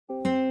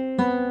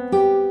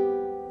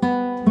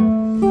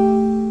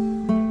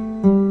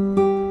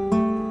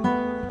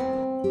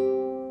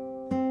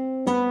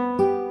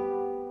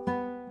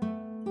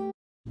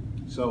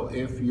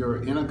if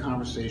you're in a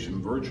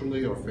conversation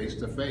virtually or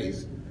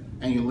face-to-face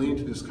and you lean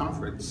to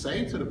discomfort,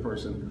 say to the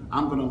person,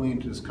 I'm going to lean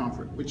to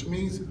discomfort, which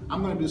means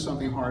I'm going to do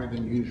something harder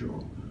than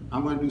usual.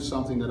 I'm going to do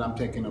something that I'm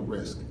taking a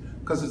risk.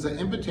 Because it's an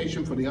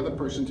invitation for the other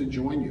person to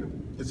join you.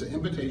 It's an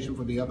invitation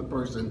for the other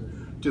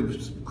person to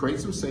create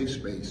some safe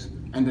space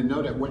and to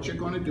know that what you're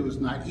going to do is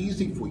not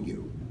easy for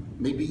you.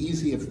 Maybe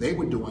easy if they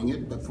were doing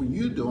it, but for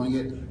you doing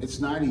it, it's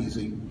not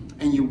easy.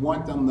 And you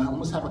want them to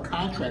almost have a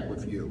contract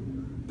with you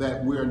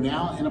that we're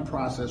now in a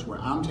process where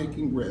I'm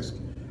taking risk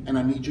and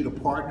I need you to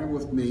partner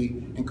with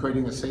me in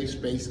creating a safe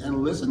space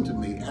and listen to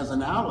me as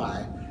an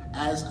ally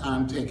as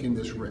I'm taking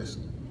this risk.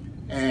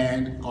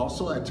 And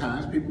also at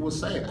times people will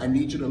say, I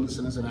need you to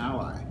listen as an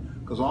ally,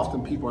 because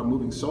often people are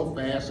moving so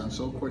fast and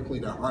so quickly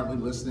they're hardly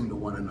listening to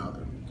one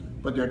another.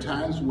 But there are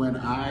times when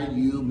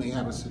you may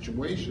have a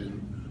situation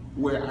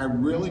where I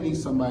really need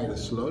somebody to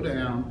slow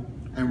down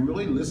and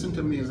really listen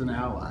to me as an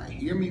ally.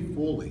 Hear me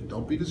fully,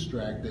 don't be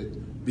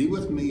distracted, be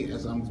with me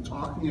as I'm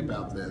talking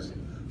about this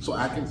so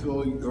I can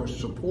feel your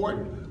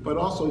support, but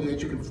also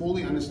that you can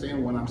fully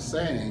understand what I'm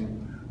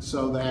saying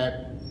so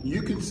that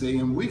you can see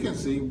and we can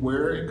see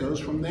where it goes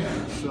from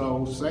there.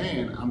 So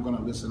saying I'm going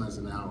to listen as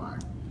an ally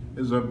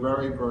is a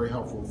very, very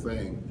helpful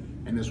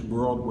thing in this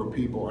world where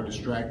people are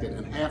distracted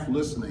and half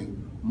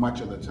listening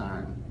much of the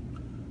time.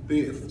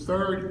 The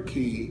third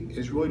key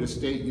is really to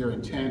state your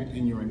intent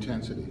and your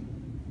intensity.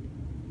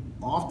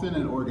 Often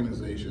in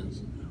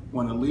organizations,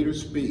 when a leader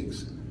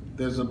speaks,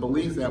 there's a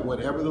belief that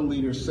whatever the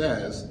leader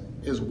says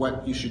is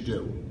what you should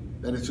do,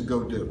 that it's a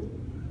go-do.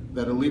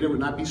 That a leader would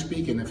not be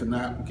speaking if they're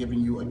not giving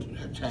you a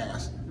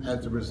task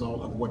as a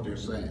result of what they're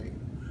saying.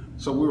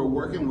 So we were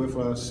working with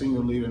a senior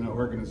leader in an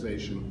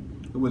organization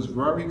who was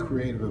very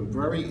creative and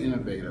very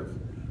innovative.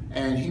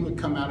 And he would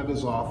come out of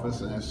his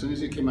office, and as soon as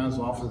he came out of his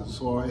office and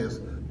saw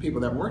his people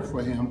that worked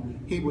for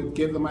him, he would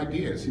give them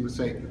ideas. He would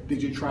say,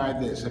 did you try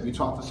this? Have you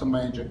talked to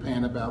somebody in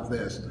Japan about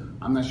this?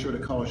 I'm not sure the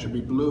color should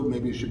be blue,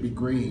 maybe it should be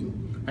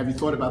green. Have you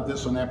thought about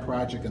this on that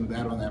project and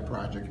that on that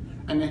project?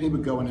 And then he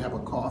would go and have a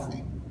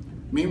coffee.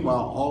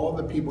 Meanwhile, all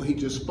the people he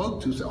just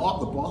spoke to said, oh,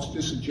 the boss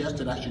just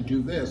suggested I should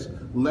do this.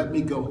 Let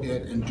me go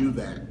ahead and do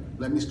that.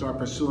 Let me start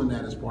pursuing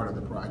that as part of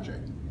the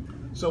project.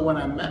 So when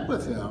I met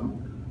with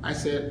him, I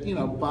said,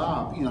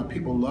 Bob,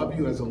 people love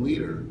you as a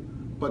leader,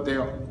 but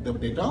what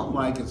they don't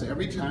like is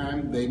every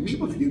time they meet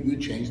with you, you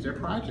change their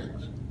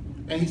projects.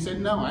 And he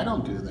said, no, I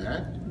don't do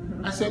that.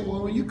 I said,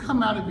 well, when you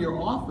come out of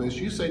your office,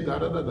 you say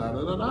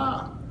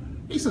da-da-da-da-da-da-da.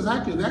 He says,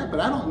 I do that, but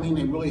I don't mean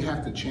they really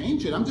have to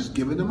change it. I'm just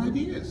giving them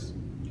ideas.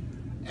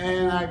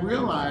 And I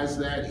realized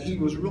that he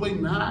was really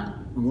not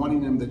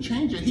wanting them to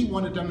change it. He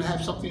wanted them to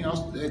have something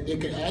else that they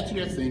could add to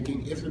their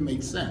thinking if it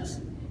made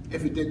sense.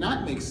 If it did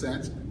not make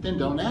sense, then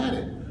don't add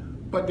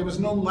it. But there was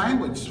no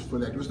language for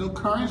that. There was no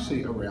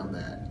currency around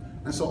that.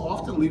 And so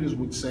often leaders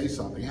would say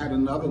something. I had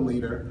another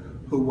leader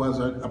who was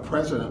a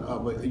president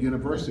of a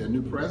university, a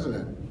new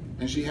president,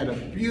 and she had a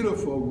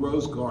beautiful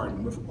rose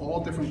garden with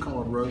all different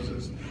colored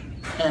roses.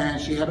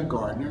 And she had a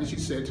gardener, and she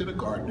said to the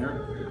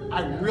gardener,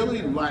 I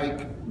really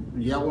like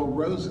yellow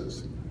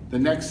roses. The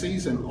next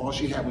season, all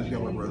she had was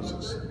yellow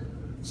roses.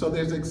 So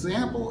there's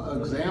example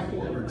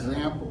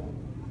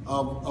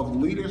of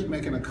leaders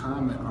making a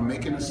comment or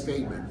making a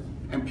statement,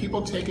 and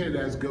people taking it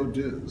as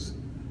go-dos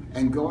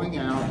and going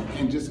out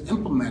and just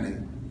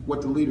implementing what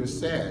the leader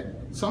said,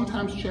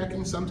 sometimes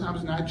checking,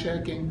 sometimes not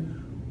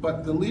checking,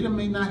 but the leader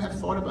may not have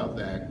thought about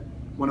that.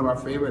 One of our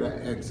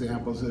favorite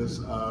examples is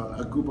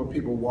a group of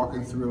people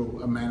walking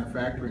through a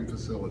manufacturing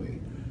facility.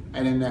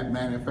 And in that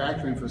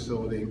manufacturing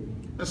facility,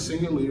 a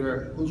senior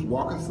leader who's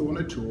walking through on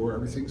a tour,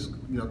 everything's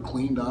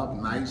cleaned up,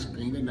 nice,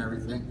 painted and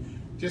everything,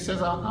 just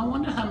says, I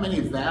wonder how many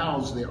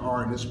valves there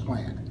are in this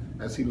plant,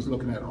 as he was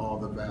looking at all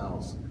the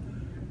valves.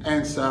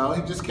 And so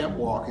he just kept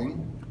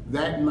walking.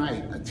 That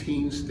night, a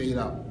team stayed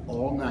up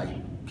all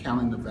night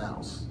counting the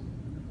valves.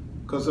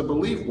 Because the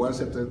belief was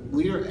if the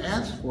leader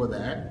asked for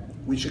that,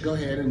 we should go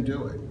ahead and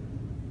do it.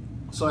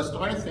 So I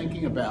started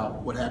thinking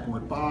about what happened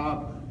with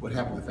Bob, what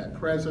happened with that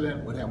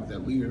president, what happened with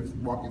that leader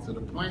walking through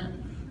the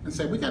plant, and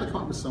said, we got to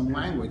come up with some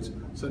language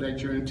so that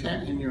your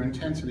intent and your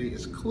intensity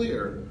is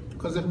clear,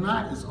 because if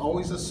not, it's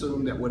always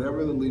assumed that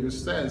whatever the leader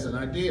says, an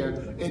idea,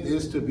 it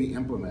is to be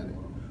implemented.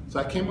 So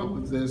I came up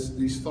with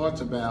these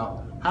thoughts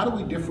about how do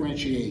we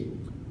differentiate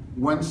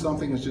when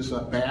something is just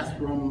a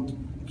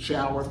bathroom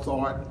shower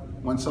thought,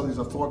 when something's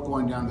a thought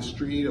going down the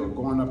street or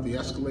going up the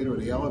escalator or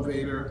the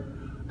elevator,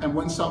 and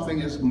when something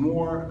is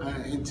more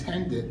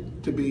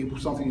intended to be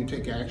something you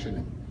take action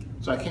in.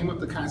 So I came up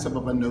with the concept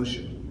of a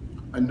notion.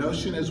 A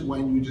notion is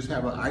when you just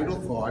have an idle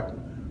thought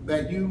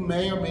that you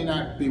may or may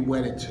not be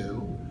wedded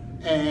to,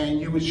 and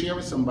you would share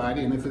with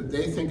somebody, and if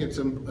they think it's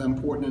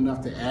important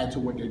enough to add to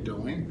what they're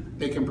doing,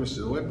 they can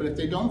pursue it, but if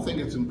they don't think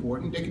it's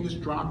important, they can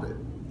just drop it.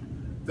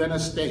 Then a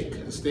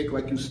stake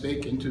like you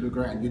stake into the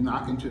ground, you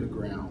knock into the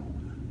ground.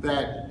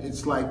 That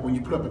it's like when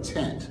you put up a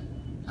tent,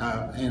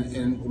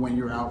 and when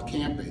you're out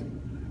camping,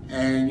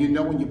 and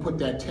when you put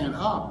that tent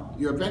up,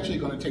 you're eventually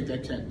going to take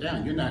that tent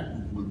down. You're not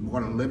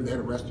going to live there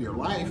the rest of your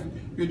life.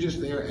 You're just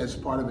there as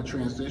part of a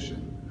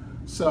transition.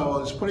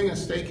 So it's putting a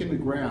stake in the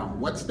ground.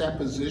 What's that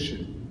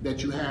position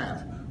that you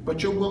have?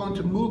 But you're willing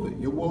to move it.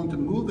 You're willing to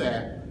move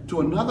that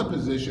to another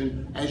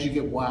position as you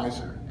get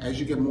wiser, as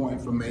you get more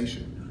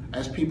information,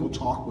 as people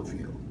talk with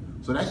you.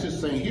 So that's just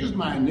saying, here's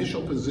my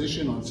initial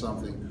position on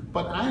something,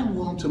 but I am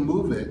willing to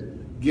move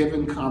it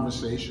given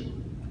conversation.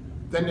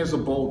 Then there's a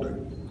boulder.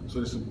 So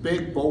there's a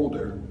big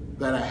boulder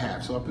that I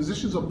have. So a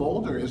position's a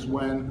boulder is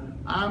when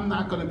I'm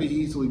not going to be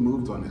easily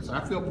moved on this.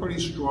 I feel pretty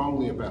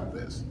strongly about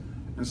this.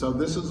 And so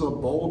this is a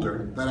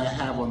boulder that I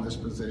have on this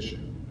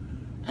position.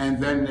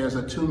 And then there's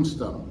a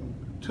tombstone.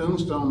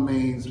 Tombstone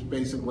means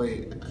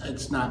basically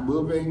it's not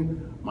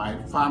moving,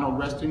 my final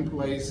resting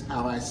place,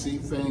 how I see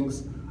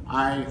things.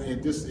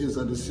 This is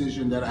a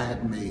decision that I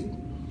had made.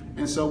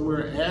 And so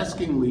we're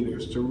asking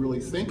leaders to really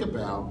think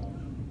about,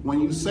 when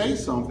you say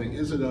something,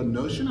 is it a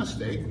notion, a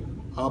stake,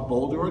 a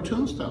boulder, or a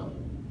tombstone?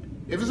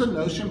 If it's a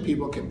notion,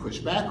 people can push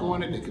back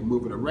on it, they can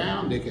move it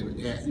around, they can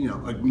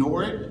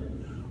ignore it.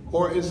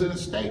 Or is it a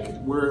stake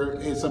where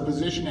it's a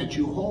position that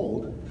you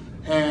hold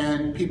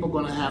and people are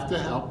going to have to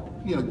help,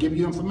 give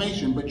you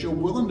information, but you're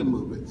willing to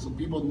move it so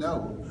people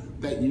know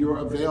that you're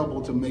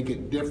available to make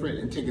it different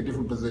and take a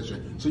different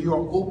position. So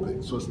you're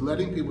open. So it's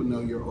letting people know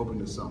you're open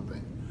to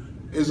something.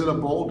 Is it a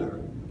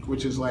boulder,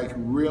 which is like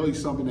really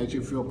something that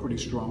you feel pretty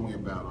strongly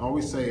about? I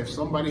always say if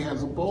somebody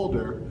has a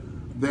boulder,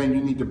 then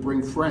you need to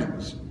bring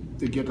friends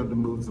to get them to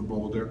move the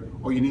boulder,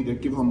 or you need to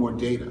give them more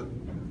data.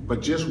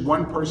 But just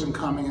one person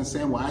coming and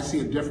saying, well, I see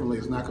it differently,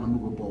 is not going to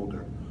move a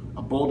boulder.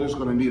 A boulder is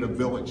going to need a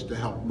village to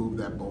help move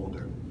that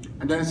boulder.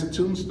 And then it's a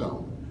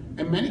tombstone.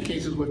 In many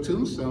cases with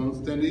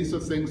tombstones, then these are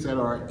things that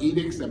are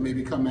edicts that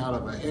maybe come out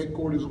of a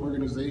headquarters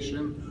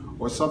organization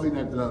or something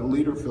that the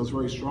leader feels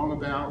very strong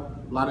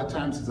about. A lot of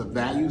times it's a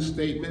value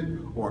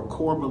statement or a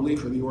core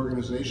belief of the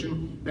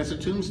organization. That's a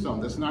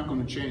tombstone. That's not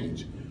going to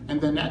change.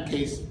 And in that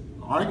case,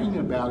 arguing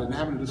about it and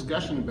having a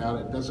discussion about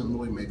it doesn't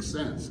really make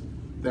sense.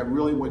 That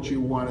really what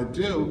you want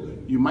to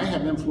do, you might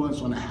have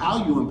influence on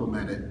how you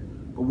implement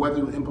it, but whether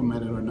you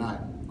implement it or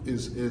not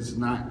is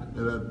not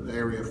an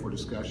area for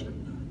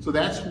discussion. So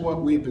that's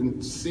what we've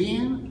been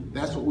seeing,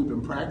 that's what we've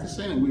been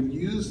practicing, and we've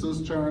used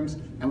those terms,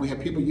 and we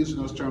have people using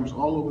those terms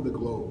all over the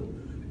globe.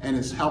 And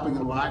it's helping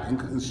a lot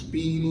in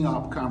speeding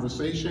up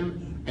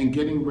conversation and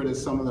getting rid of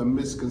some of the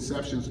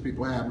misconceptions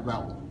people have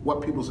about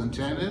what people's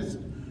intent is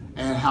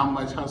and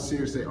how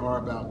serious they are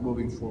about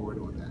moving forward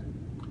on that.